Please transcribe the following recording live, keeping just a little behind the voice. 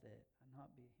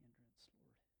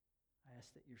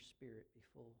ask that your Spirit be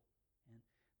full and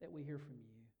that we hear from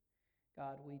you.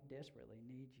 God, we desperately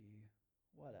need you.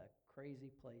 What a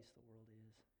crazy place the world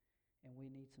is. And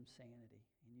we need some sanity,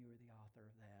 and you are the author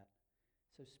of that.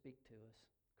 So speak to us.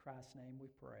 In Christ's name we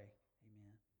pray.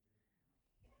 Amen.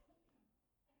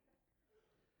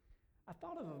 I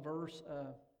thought of a verse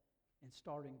in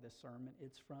starting this sermon.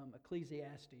 It's from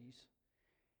Ecclesiastes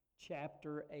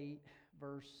chapter 8,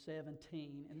 verse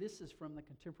 17. And this is from the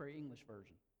Contemporary English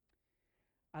Version.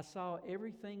 I saw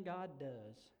everything God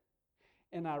does,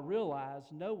 and I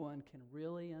realized no one can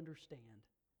really understand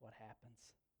what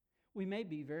happens. We may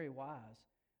be very wise,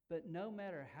 but no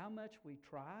matter how much we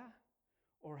try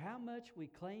or how much we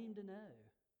claim to know,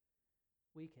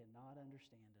 we cannot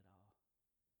understand it all.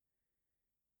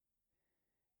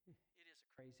 It is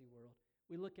a crazy world.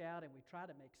 We look out and we try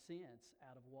to make sense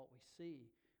out of what we see.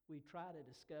 We try to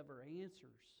discover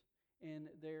answers. And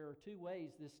there are two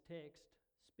ways this text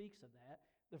speaks of that.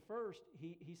 The first,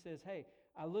 he says, hey,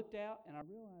 I looked out and I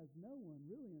realized no one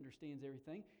really understands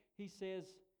everything. He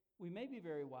says, we may be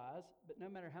very wise, but no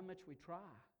matter how much we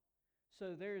try.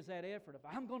 So there's that effort of,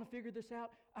 I'm going to figure this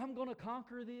out. I'm going to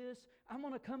conquer this. I'm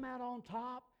going to come out on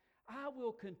top. I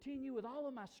will continue with all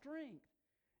of my strength.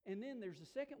 And then there's a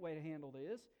second way to handle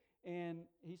this. And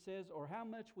he says, or how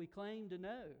much we claim to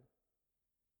know.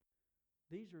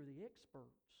 These are the experts.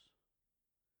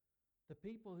 The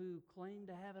people who claim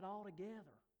to have it all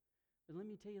together. But let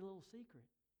me tell you a little secret.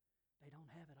 They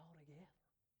don't have it all together.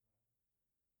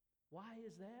 Why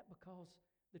is that? Because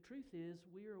the truth is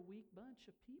we are a weak bunch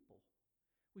of people.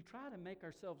 We try to make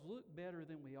ourselves look better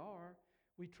than we are.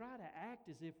 We try to act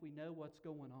as if we know what's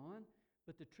going on.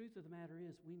 But the truth of the matter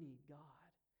is we need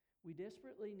God. We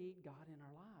desperately need God in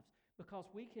our lives because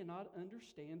we cannot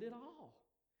understand it all.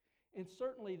 And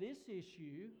certainly this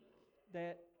issue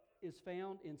that is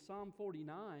found in Psalm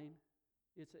 49,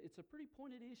 it's a pretty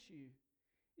pointed issue.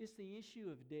 It's the issue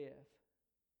of death.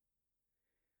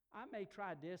 I may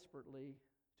try desperately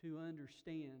to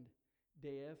understand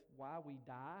death, why we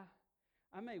die.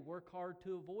 I may work hard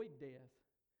to avoid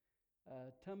death.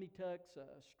 Tummy tucks,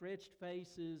 stretched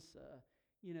faces,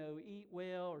 eat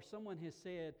well, or someone has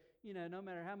said, no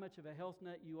matter how much of a health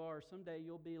nut you are, someday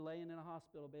you'll be laying in a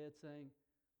hospital bed saying,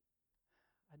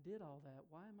 I did all that.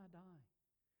 Why am I dying?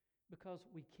 Because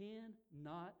we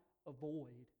cannot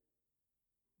avoid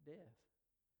death.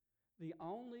 The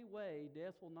only way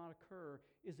death will not occur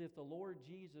is if the Lord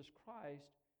Jesus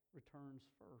Christ returns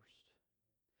first.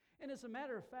 And as a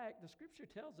matter of fact, the Scripture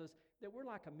tells us that we're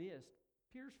like a mist,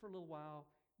 appears for a little while,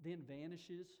 then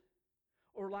vanishes,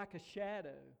 or like a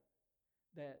shadow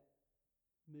that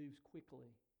moves quickly.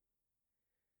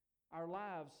 Our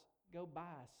lives go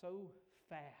by so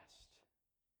fast.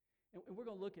 And we're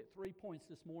going to look at 3 points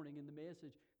this morning in the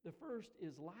message. The first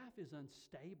is life is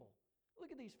unstable.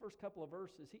 Look at these first couple of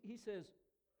verses. He says,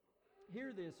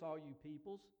 hear this, all you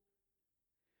peoples.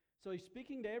 So he's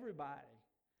speaking to everybody.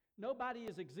 Nobody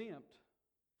is exempt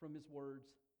from his words.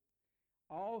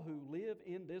 All who live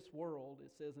in this world,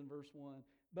 it says in verse 1,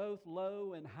 both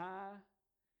low and high,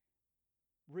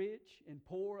 rich and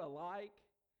poor alike.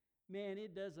 Man,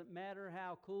 it doesn't matter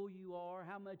how cool you are,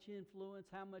 how much influence,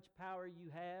 how much power you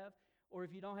have, or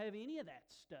if you don't have any of that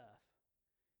stuff.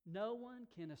 No one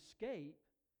can escape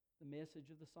the message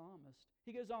of the psalmist.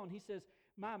 He goes on, he says,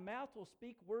 my mouth will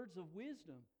speak words of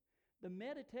wisdom. The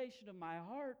meditation of my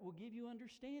heart will give you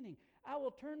understanding. I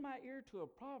will turn my ear to a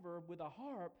proverb. With a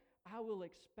harp, I will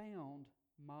expound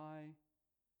my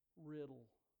riddle.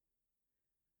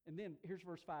 And then here's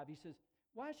verse 5. He says,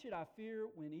 why should I fear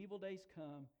when evil days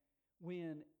come,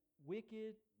 when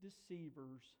wicked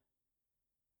deceivers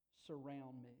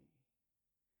surround me?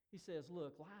 He says,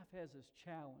 look, life has its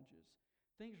challenges.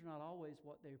 Things are not always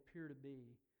what they appear to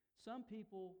be. Some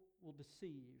people will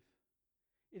deceive.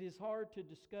 It is hard to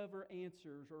discover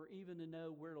answers or even to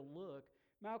know where to look.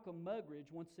 Malcolm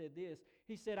Muggeridge once said this.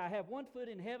 He said, I have one foot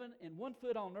in heaven and one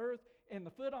foot on earth, and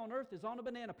the foot on earth is on a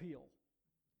banana peel.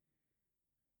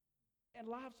 And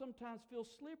life sometimes feels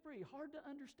slippery, hard to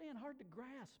understand, hard to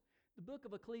grasp. The book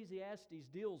of Ecclesiastes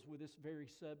deals with this very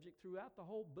subject. Throughout the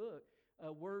whole book,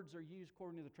 words are used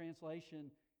according to the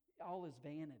translation, all is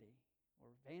vanity, or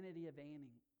vanity of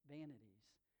vanities.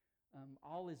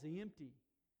 All is empty.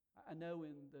 I know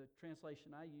in the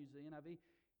translation I use, the NIV,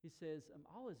 it says,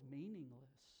 all is meaningless.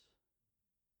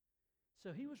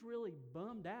 So he was really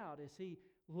bummed out as he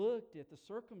looked at the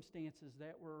circumstances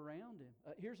that were around him.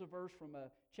 Here's a verse from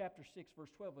chapter 6, verse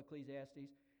 12 of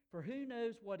Ecclesiastes. For who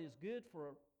knows what is good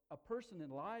for a person in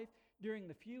life? During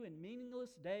the few and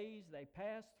meaningless days they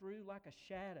pass through like a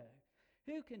shadow.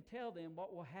 Who can tell them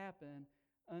what will happen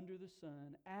under the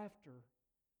sun after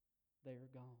they are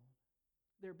gone.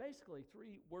 There are basically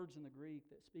three words in the Greek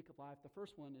that speak of life. The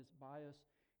first one is bios,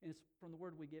 and it's from the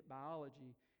word we get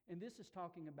biology. And this is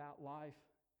talking about life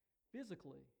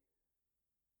physically.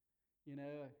 You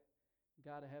know,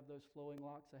 got to have those flowing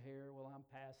locks of hair. Well, I'm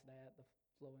past that. The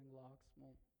flowing locks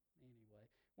won't. Anyway,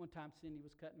 one time Cindy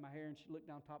was cutting my hair, and she looked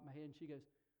down top of my head, and she goes,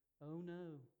 "Oh,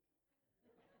 no."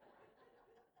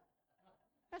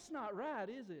 That's not right,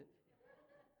 is it?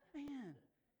 Man.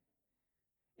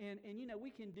 And you know,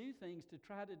 we can do things to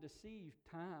try to deceive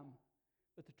time,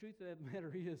 but the truth of the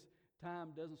matter is,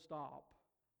 time doesn't stop.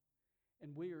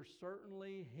 And we are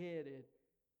certainly headed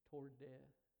toward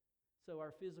death. So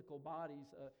our physical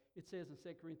bodies, it says in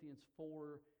 2 Corinthians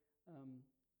 4,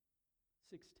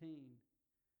 16,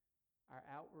 our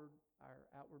outward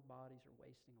bodies are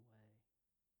wasting away.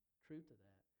 Truth of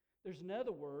that. There's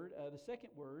another word, the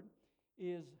second word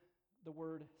is the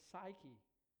word psyche.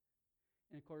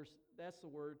 And of course, that's the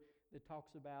word that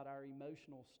talks about our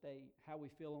emotional state, how we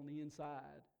feel on the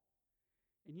inside.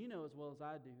 And you know as well as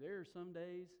I do, there are some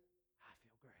days I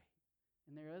feel great.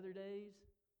 And there are other days,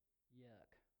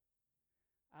 yuck.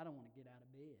 I don't want to get out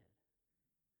of bed.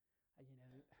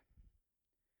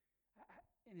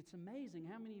 And it's amazing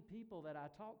how many people that I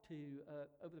talk to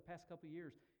over the past couple of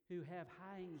years who have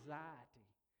high anxiety,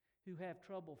 who have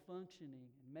trouble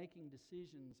functioning and making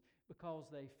decisions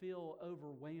because they feel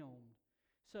overwhelmed.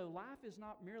 So life is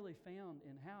not merely found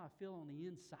in how I feel on the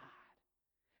inside,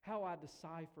 how I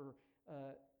decipher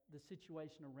the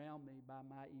situation around me by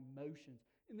my emotions.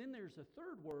 And then there's a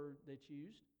third word that's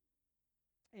used,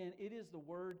 and it is the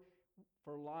word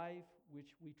for life,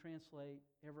 which we translate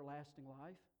everlasting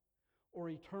life or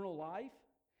eternal life.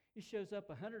 It shows up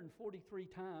 143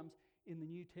 times in the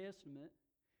New Testament.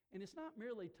 And it's not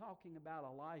merely talking about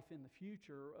a life in the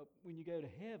future when you go to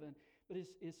heaven, but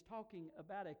it's talking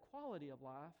about a quality of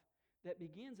life that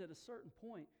begins at a certain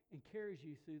point and carries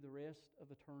you through the rest of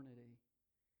eternity.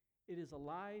 It is a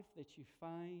life that you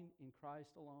find in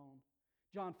Christ alone.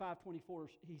 John 5:24,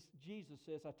 Jesus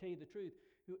says, "I tell you the truth,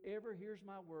 whoever hears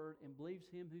my word and believes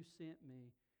him who sent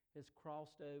me has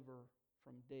crossed over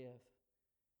from death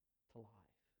to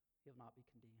life. He'll not be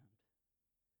condemned."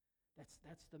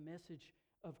 That's the message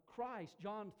of Christ.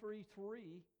 John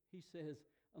 3:3, he says,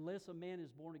 "Unless a man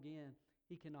is born again,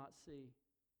 he cannot see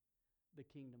the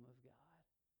kingdom of God."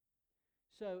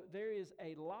 So there is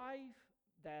a life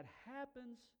that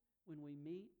happens when we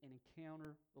meet and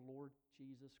encounter the Lord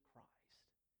Jesus Christ.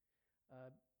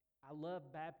 I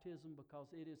love baptism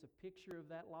because it is a picture of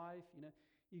that life. You know,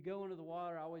 you go into the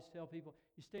water. I always tell people,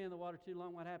 you stay in the water too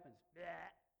long, what happens?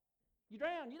 You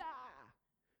drown, you die.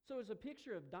 So it's a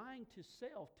picture of dying to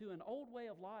self, to an old way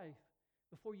of life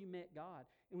before you met God.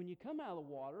 And when you come out of the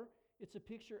water, it's a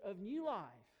picture of new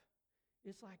life.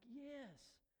 It's like,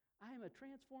 yes, I am a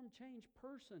transformed, changed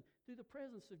person through the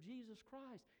presence of Jesus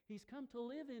Christ. He's come to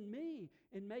live in me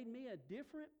and made me a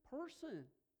different person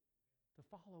to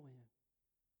follow in.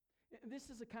 And this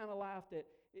is the kind of life that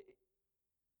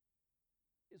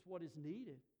is what is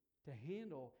needed to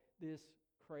handle this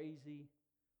crazy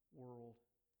world.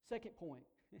 Second point.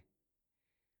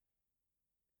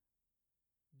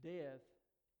 Death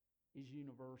is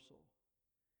universal.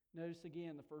 Notice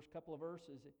again the first couple of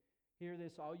verses. Hear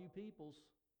this, all you peoples.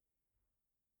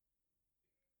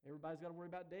 Everybody's got to worry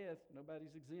about death.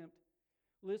 Nobody's exempt.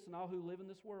 Listen, all who live in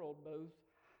this world, both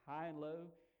high and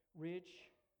low,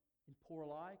 rich and poor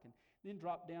alike. And then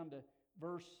drop down to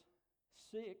verse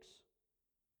 6.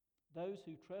 Those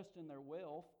who trust in their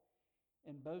wealth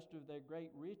and boast of their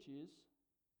great riches,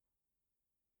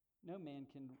 no man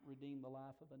can redeem the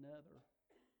life of another.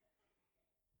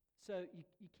 So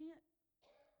you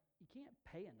can't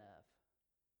pay enough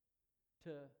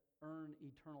to earn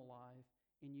eternal life,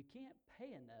 and you can't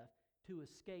pay enough to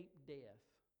escape death.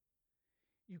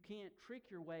 You can't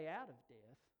trick your way out of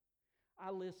death.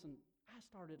 I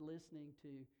started listening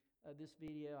to this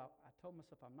video. I told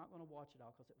myself I'm not going to watch it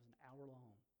all because it was an hour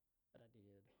long, but I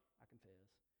did, I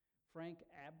confess. Frank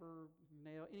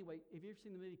Abagnale. Anyway, have you ever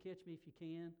seen the movie Catch Me If You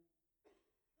Can?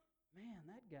 Man,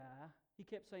 that guy, he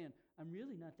kept saying, I'm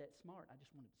really not that smart. I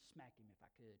just wanted to smack him if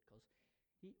I could, because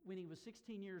when he was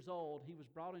 16 years old, he was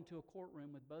brought into a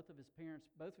courtroom with both of his parents.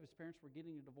 Both of his parents were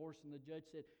getting a divorce, and the judge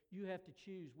said, you have to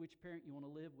choose which parent you want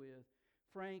to live with.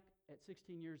 Frank, at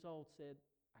 16 years old, said,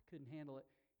 I couldn't handle it.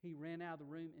 He ran out of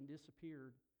the room and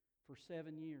disappeared for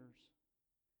 7 years.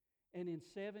 And in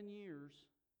 7 years,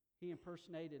 he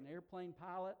impersonated an airplane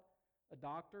pilot, a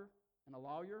doctor, and a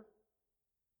lawyer.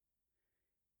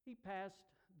 He passed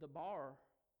the bar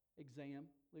exam,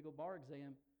 legal bar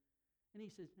exam, and he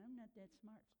says, I'm not that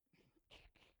smart.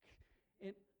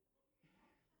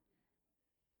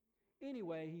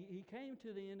 Anyway, he came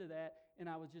to the end of that, and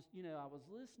I was just, I was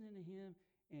listening to him,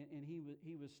 and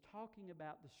he was talking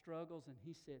about the struggles, and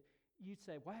he said, you'd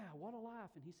say, wow, what a life.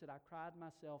 And he said, I cried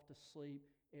myself to sleep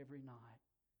every night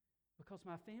because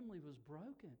my family was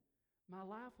broken. My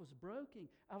life was broken.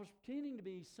 I was pretending to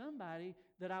be somebody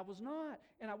that I was not.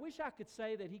 And I wish I could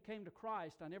say that he came to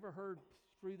Christ. I never heard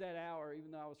through that hour,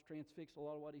 even though I was transfixed a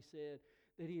lot of what he said,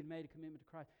 that he had made a commitment to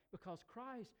Christ. Because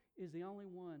Christ is the only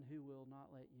one who will not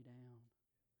let you down.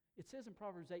 It says in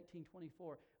Proverbs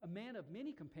 18:24, a man of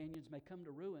many companions may come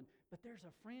to ruin, but there's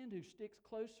a friend who sticks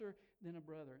closer than a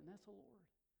brother, and that's the Lord.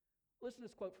 Listen to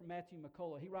this quote from Matthew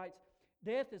McCullough. He writes,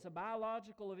 death is a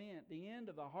biological event, the end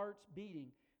of the heart's beating,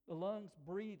 the lungs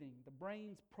breathing, the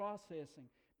brain's processing.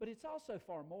 But it's also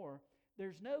far more.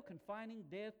 There's no confining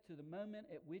death to the moment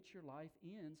at which your life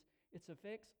ends. Its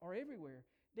effects are everywhere.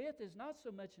 Death is not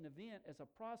so much an event as a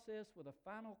process with a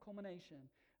final culmination,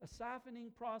 a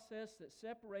siphoning process that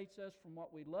separates us from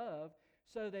what we love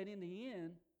so that in the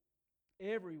end,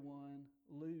 everyone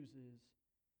loses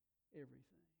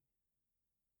everything.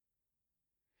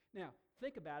 Now,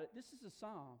 think about it. This is a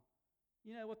psalm.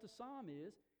 You know what the psalm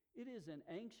is? It is an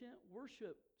ancient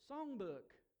worship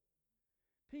songbook.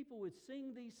 People would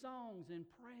sing these songs in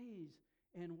praise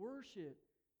and worship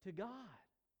to God.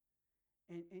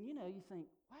 And you think,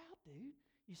 wow, dude,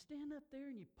 you stand up there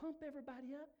and you pump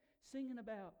everybody up singing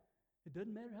about, it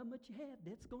doesn't matter how much you have,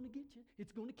 that's going to get you.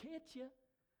 It's going to catch you.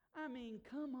 I mean,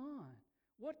 come on.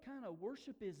 What kind of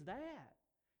worship is that?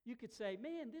 You could say,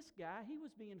 man, this guy, he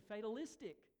was being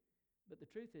fatalistic. But the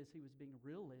truth is, he was being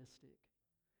realistic.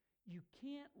 You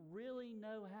can't really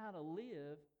know how to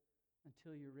live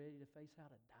until you're ready to face how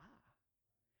to die.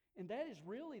 And that is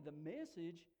really the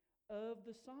message of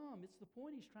the psalm. It's the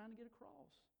point he's trying to get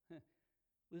across.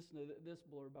 Listen to this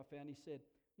blurb I found. He said,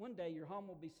 one day your home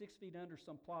will be 6 feet under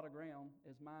some plot of ground,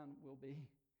 as mine will be.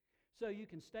 So you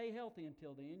can stay healthy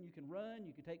until then. You can run,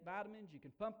 you can take vitamins, you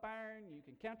can pump iron, you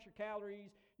can count your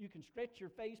calories, you can stretch your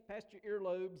face past your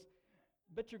earlobes,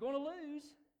 but you're going to lose.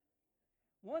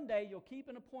 One day you'll keep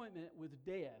an appointment with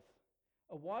death.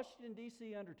 A Washington,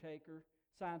 D.C. undertaker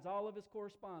signs all of his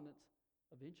correspondence,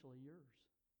 eventually yours.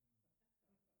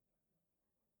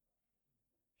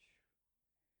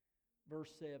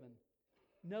 Verse 7,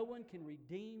 no one can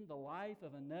redeem the life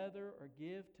of another or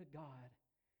give to God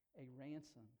a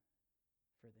ransom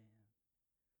for them.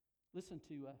 Listen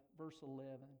to verse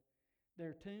 11.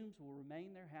 Their tombs will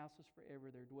remain their houses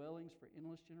forever, their dwellings for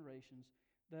endless generations,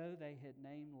 though they had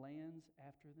named lands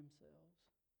after themselves.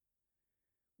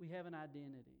 We have an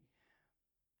identity.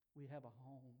 We have a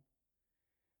home.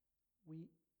 We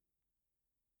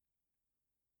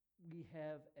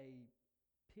have a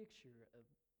picture of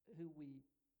who we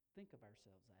think of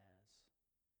ourselves as.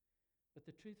 But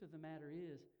the truth of the matter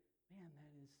is,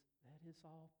 man, that is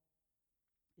all,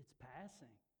 it's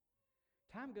passing.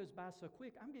 Time goes by so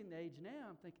quick. I'm getting the age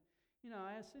now, I'm thinking,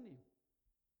 I asked Cindy,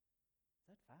 is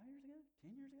that 5 years ago?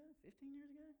 10 years ago? 15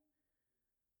 years ago?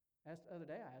 The other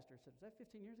day I asked her, I said, was that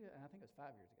 15 years ago? And I think it was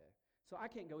 5 years ago. So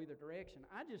I can't go either direction.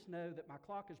 I just know that my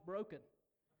clock is broken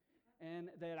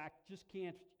and that I just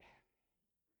can't.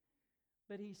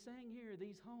 But he's saying here,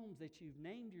 these homes that you've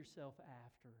named yourself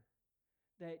after,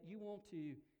 that you want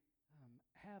to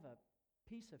have a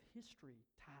piece of history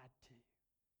tied to,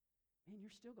 man,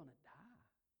 you're still going to die.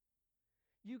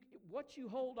 What you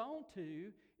hold on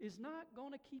to is not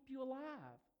going to keep you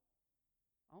alive.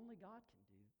 Only God can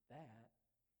do that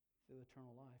through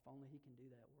eternal life. Only He can do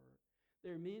that work.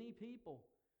 There are many people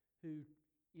who,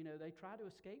 they try to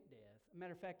escape death. As a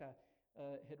matter of fact, I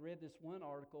had read this one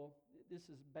article. This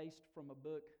is based from a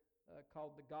book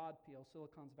called The God Pill,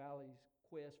 Silicon Valley's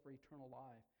Quest for Eternal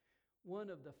Life. One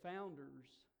of the founders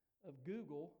of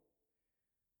Google,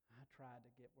 I tried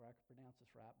to get where I could pronounce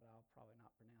this right, but I'll probably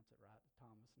not pronounce it right.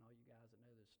 Thomas and all you guys that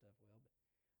know this stuff well.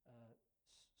 But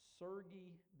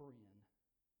Sergey Brin,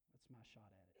 that's my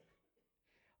shot at it,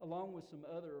 along with some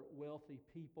other wealthy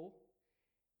people,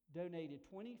 donated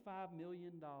 $25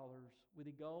 million with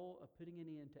the goal of putting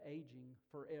an end to aging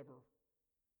forever.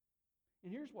 And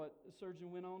here's what the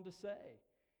surgeon went on to say.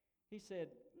 He said,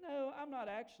 no, I'm not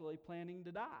actually planning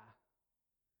to die.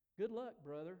 Good luck,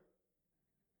 brother.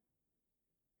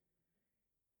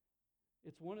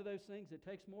 It's one of those things that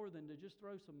takes more than to just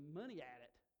throw some money at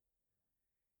it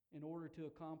in order to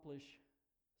accomplish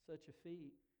such a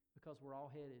feat, because we're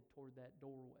all headed toward that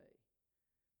doorway,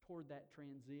 toward that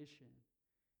transition.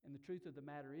 And the truth of the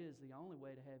matter is, the only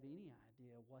way to have any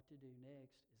idea what to do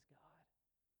next is God.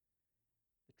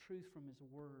 The truth from His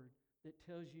Word that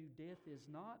tells you death is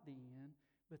not the end,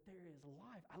 but there is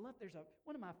life. I love,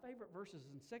 one of my favorite verses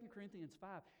in 2 Corinthians 5,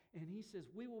 and he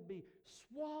says, we will be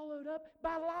swallowed up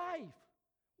by life.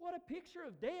 What a picture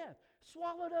of death.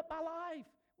 Swallowed up by life.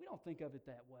 We don't think of it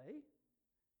that way.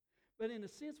 But in a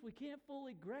sense, we can't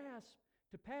fully grasp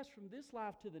to pass from this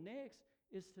life to the next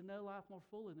is to know life more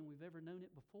fully than we've ever known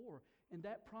it before. And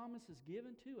that promise is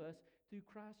given to us through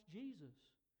Christ Jesus.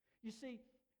 You see,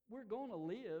 we're going to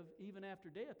live even after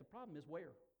death. The problem is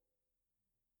where?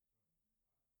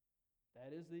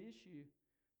 That is the issue.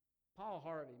 Paul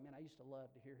Harvey, man, I used to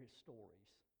love to hear his stories.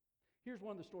 Here's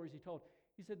one of the stories he told.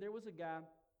 He said there was a guy,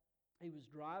 he was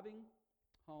driving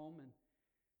home,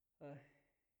 and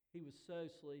he was so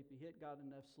sleepy. He hadn't got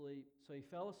enough sleep. So he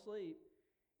fell asleep,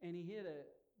 and he hit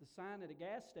the sign at a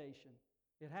gas station.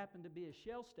 It happened to be a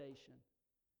Shell station.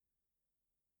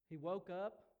 He woke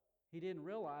up. He didn't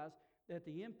realize that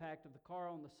the impact of the car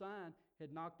on the sign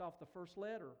had knocked off the first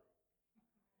letter.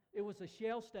 It was a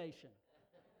Shell station.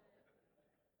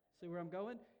 See where I'm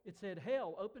going? It said,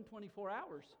 hell, open 24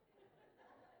 hours.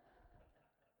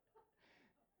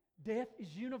 Death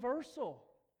is universal.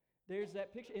 There's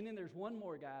that picture. And then there's one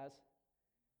more, guys,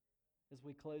 as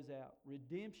we close out.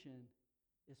 Redemption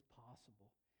is possible.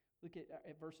 Look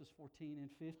at verses 14 and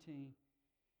 15.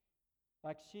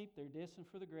 Like sheep, they're destined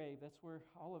for the grave. That's where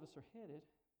all of us are headed.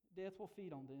 Death will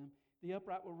feed on them. The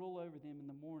upright will rule over them in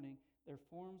the morning. Their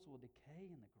forms will decay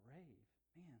in the grave.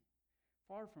 Man,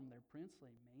 far from their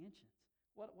princely mansions.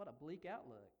 What a bleak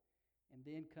outlook. And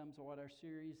then comes what our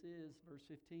series is, verse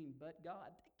 15. But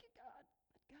God, thank you, God,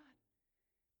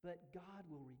 but God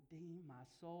will redeem my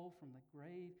soul from the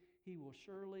grave. He will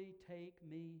surely take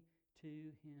me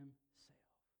to himself.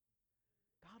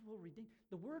 God will redeem.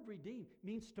 The word redeem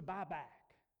means to buy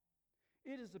back.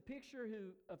 It is a picture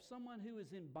of someone who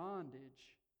is in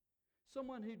bondage,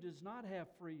 someone who does not have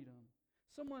freedom,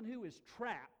 someone who is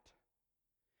trapped.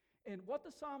 And what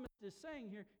the psalmist is saying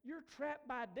here, you're trapped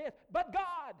by death, but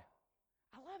God,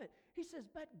 I love it. He says,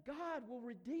 but God will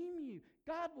redeem you.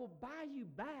 God will buy you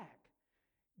back.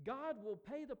 God will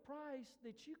pay the price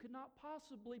that you could not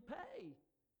possibly pay.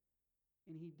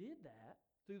 And he did that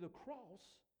through the cross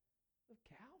of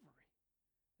Calvary.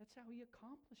 That's how he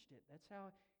accomplished it. That's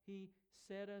how he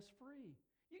set us free.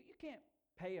 You can't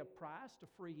pay a price to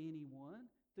free anyone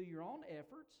through your own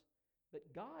efforts,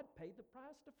 but God paid the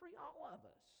price to free all of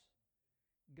us.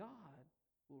 God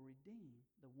will redeem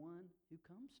the one who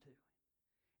comes to him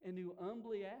and who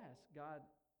humbly asks, God,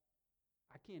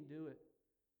 I can't do it.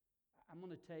 I'm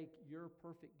going to take your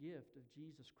perfect gift of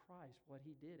Jesus Christ, what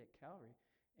he did at Calvary,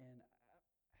 and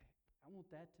I want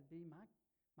that to be my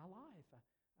life.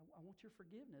 I want your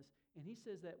forgiveness. And he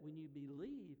says that when you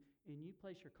believe and you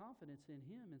place your confidence in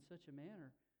him in such a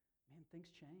manner, man, things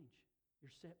change.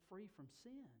 You're set free from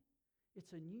sin.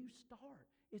 It's a new start.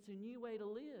 It's a new way to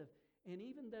live. And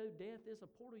even though death is a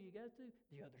portal you go through,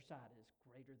 the other side is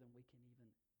greater than we can even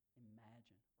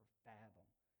imagine or fathom.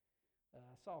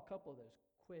 I saw a couple of those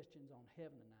questions on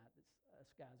heaven tonight that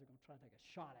us guys are going to try to take a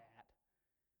shot at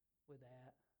with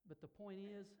that. But the point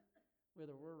is,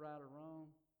 whether we're right or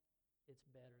wrong, it's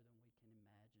better than we can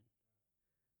imagine.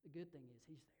 The good thing is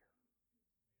he's there.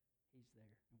 He's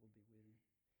there, and we'll be with him.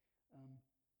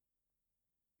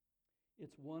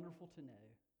 It's wonderful to know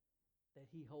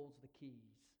that he holds the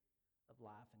keys of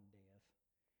life and death.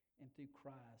 And through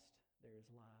Christ, there is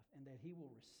life. And that he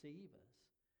will receive us.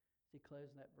 As he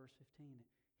closes that verse 15,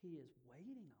 he is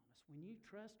waiting on us. When you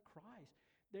trust Christ,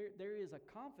 there is a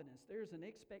confidence. There's an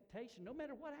expectation. No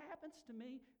matter what happens to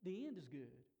me, the end is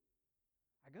good.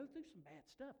 I go through some bad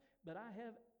stuff, but I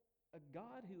have a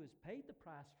God who has paid the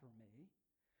price for me,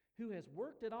 who has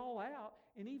worked it all out,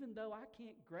 and even though I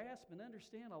can't grasp and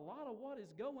understand a lot of what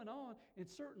is going on, and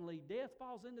certainly death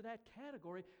falls into that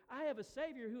category, I have a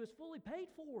Savior who has fully paid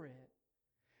for it.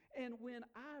 And when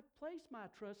I place my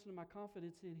trust and my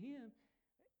confidence in him,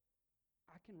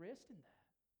 I can rest in that.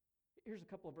 Here's a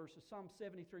couple of verses. Psalm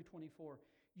 73:24.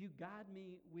 You guide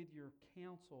me with your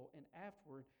counsel, and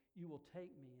afterward you will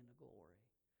take me into glory.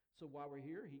 So while we're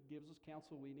here, he gives us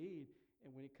counsel we need.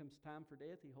 And when it comes time for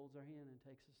death, he holds our hand and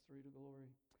takes us through to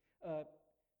glory.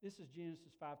 This is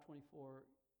Genesis 5:24.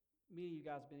 Many of you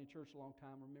guys have been in church a long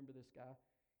time. Remember this guy.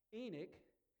 Enoch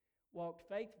walked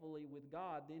faithfully with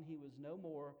God. Then he was no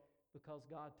more because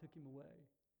God took him away.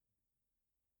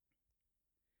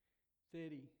 Said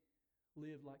he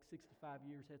lived like 65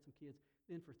 years, had some kids.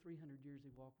 Then for 300 years he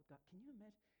walked with God. Can you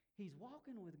imagine? He's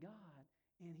walking with God,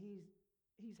 and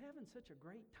he's having such a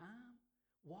great time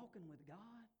walking with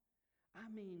God. I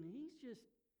mean, he's just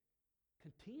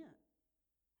content.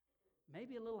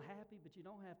 Maybe a little happy, but you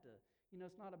don't have to,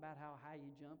 It's not about how high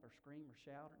you jump or scream or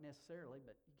shout necessarily,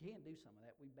 but you can do some of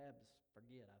that. We Baptists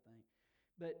forget, I think.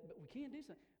 But we can do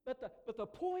something. But the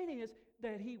point is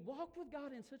that he walked with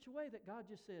God in such a way that God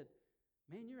just said,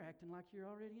 man, you're acting like you're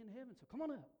already in heaven, so come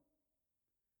on up.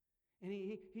 And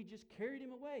he just carried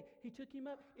him away. He took him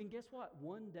up. And guess what?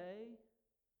 One day,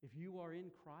 if you are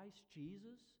in Christ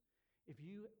Jesus, if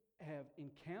you have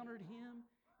encountered him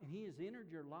and he has entered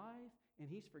your life and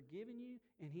he's forgiven you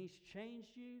and he's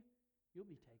changed you, you'll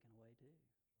be taken away too.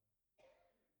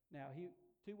 Now,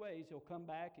 two ways. He'll come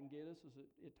back and get us, as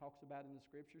it talks about in the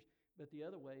Scriptures. But the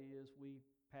other way is we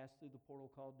pass through the portal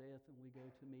called death and we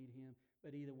go to meet him.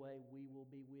 But either way, we will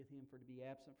be with him. For to be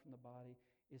absent from the body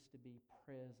is to be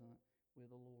present with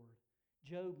the Lord.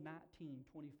 Job 19,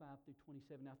 25 through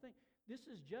 27. Now think, this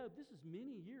is Job. This is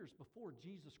many years before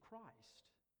Jesus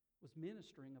Christ was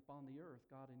ministering upon the earth,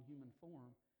 God in human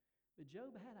form. But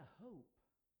Job had a hope.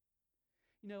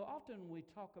 Often when we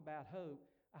talk about hope,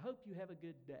 I hope you have a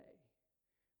good day.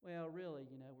 Well, really,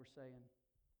 we're saying,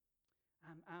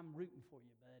 I'm rooting for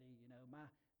you, buddy.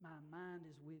 My mind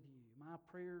is with you. My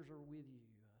prayers are with you.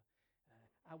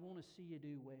 I want to see you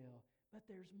do well. But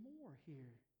there's more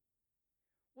here.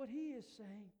 What he is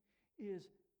saying is,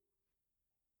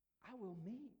 I will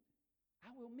meet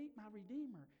my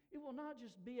Redeemer. It will not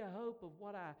just be a hope of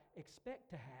what I expect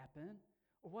to happen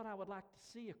or what I would like to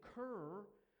see occur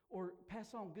or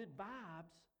pass on good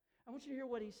vibes. I want you to hear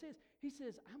what he says. He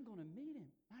says, I'm going to meet him,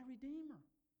 my Redeemer.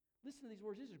 Listen to these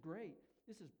words. This is great.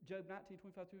 This is Job 19,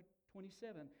 25 through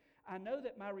 27. I know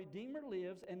that my Redeemer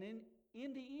lives, and then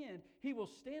in the end, he will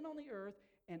stand on the earth,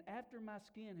 and after my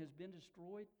skin has been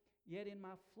destroyed, yet in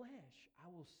my flesh I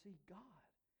will see God.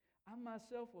 I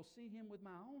myself will see him with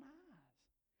my own eyes.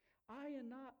 I and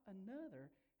not another,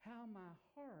 how my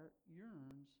heart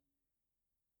yearns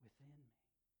within me.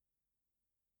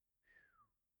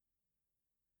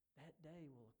 That day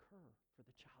will occur for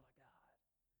the child of God.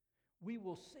 We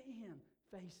will see him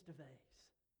face to face.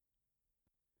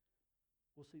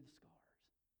 We'll see the scars.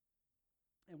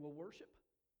 And we'll worship.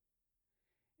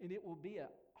 And it will be an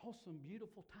awesome,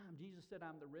 beautiful time. Jesus said,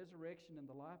 I'm the resurrection and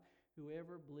the life.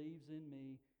 Whoever believes in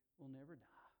me will never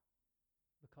die.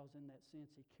 Because in that sense,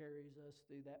 he carries us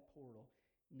through that portal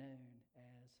known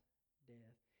as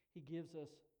death. He gives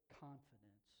us confidence.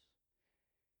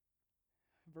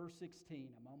 Verse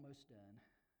 16, I'm almost done.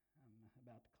 I'm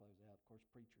about to close out. Of course,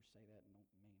 preachers say that and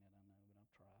don't mean it, I know, but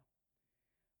I'll try.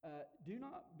 Do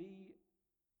not be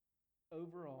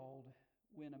overawed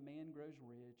when a man grows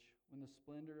rich, when the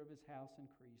splendor of his house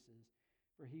increases,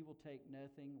 for he will take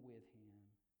nothing with him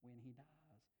when he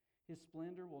dies. His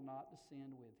splendor will not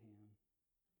descend with him.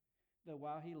 Though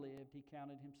while he lived, he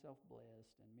counted himself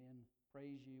blessed, and men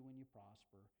praise you when you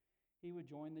prosper. He would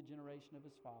join the generation of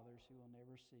his fathers who will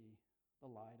never see the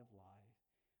light of life.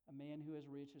 A man who has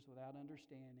riches without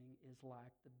understanding is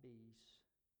like the beasts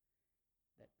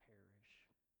that perish.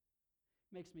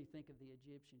 Makes me think of the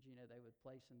Egyptians. They would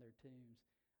place in their tombs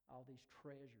all these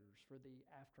treasures for the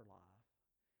afterlife.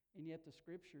 And yet the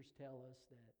Scriptures tell us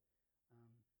that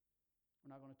we're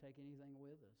not going to take anything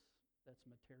with us that's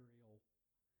material.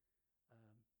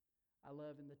 I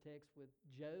love in the text with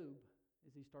Job,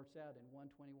 as he starts out in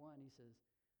 121, he says,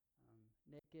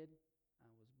 naked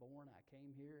I was born, I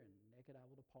came here, and naked I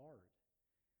will depart.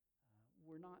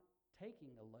 We're not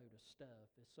taking a load of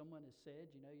stuff. As someone has said,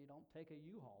 you don't take a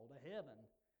U-Haul to heaven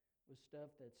with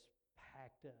stuff that's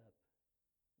packed up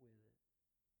with it.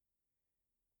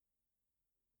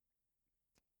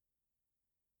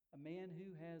 A man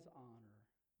who has honor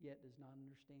yet does not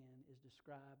understand is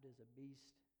described as a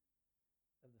beast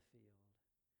of the field.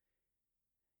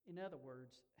 In other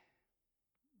words,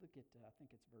 look at, I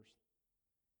think it's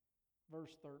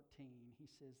verse 13. He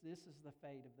says, this is the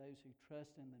fate of those who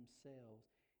trust in themselves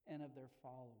and of their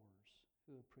followers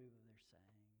who approve of their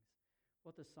sayings.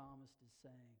 What the psalmist is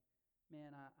saying,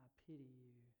 man, I pity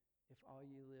you if all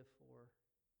you live for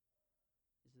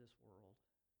is this world.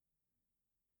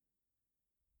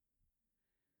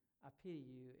 I pity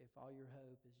you if all your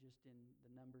hope is just in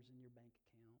the numbers in your bank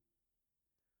account,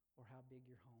 or how big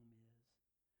your home is,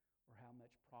 or how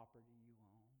much property you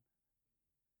own.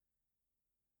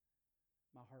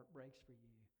 My heart breaks for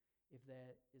you if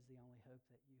that is the only hope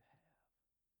that you have,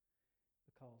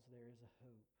 because there is a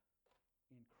hope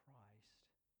in Christ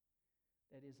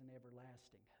that is an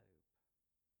everlasting hope.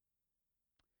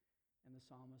 And the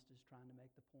psalmist is trying to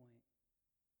make the point,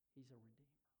 he's a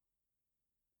redeemer.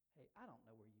 Hey, I don't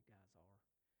know where you guys are.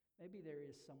 Maybe there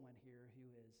is someone here who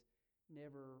has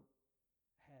never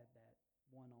had that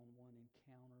one-on-one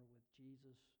encounter with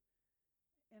Jesus.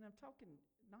 And I'm talking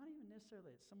not even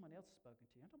necessarily that someone else has spoken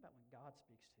to you. I'm talking about when God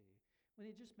speaks to you. when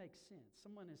it just makes sense.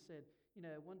 Someone has said,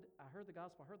 I heard the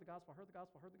gospel, I heard the gospel, I heard the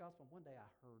gospel, I heard the gospel, and one day I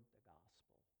heard the gospel.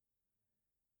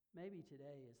 Maybe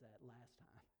today is that last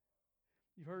time.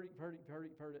 You've heard it, you've heard it, you've heard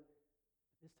it, you've heard it.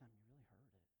 But this time you really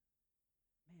heard it.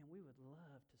 Man, we would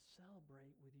love to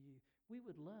celebrate with you. We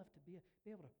would love to be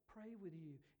able to pray with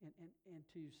you and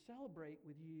to celebrate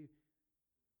with you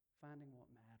finding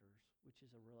what matters, which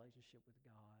is a relationship with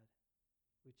God,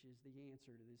 which is the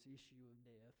answer to this issue of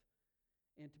death.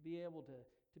 And to be able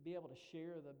to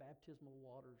share the baptismal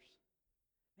waters.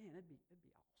 Man, it'd be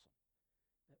awesome.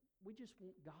 We just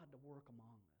want God to work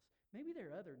among us. Maybe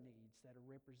there are other needs that are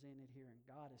represented here and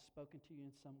God has spoken to you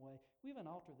in some way. We have an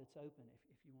altar that's open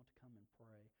if you want to come and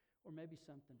pray, or maybe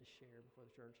something to share before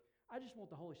the church. I just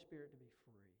want the Holy Spirit to be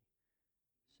free.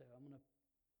 So I'm going to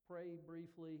pray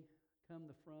briefly, come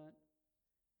to the front,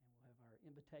 and we'll have our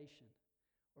invitation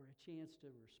or a chance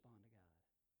to respond to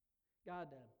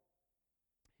God. God,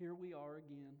 here we are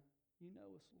again. You know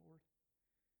us, Lord.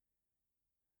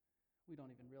 We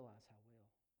don't even realize how well.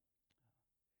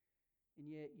 And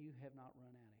yet you have not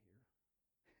run out of here.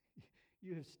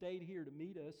 You have stayed here to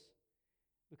meet us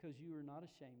because you are not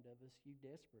ashamed of us. You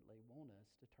desperately want us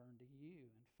to turn to you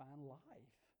and find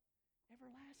life,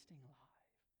 everlasting life,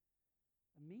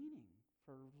 a meaning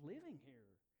for living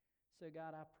here. So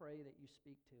God, I pray that you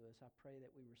speak to us. I pray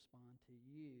that we respond to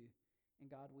you. And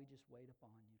God, we just wait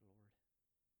upon you, Lord.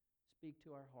 Speak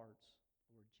to our hearts,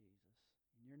 Lord Jesus.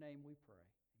 In your name we pray.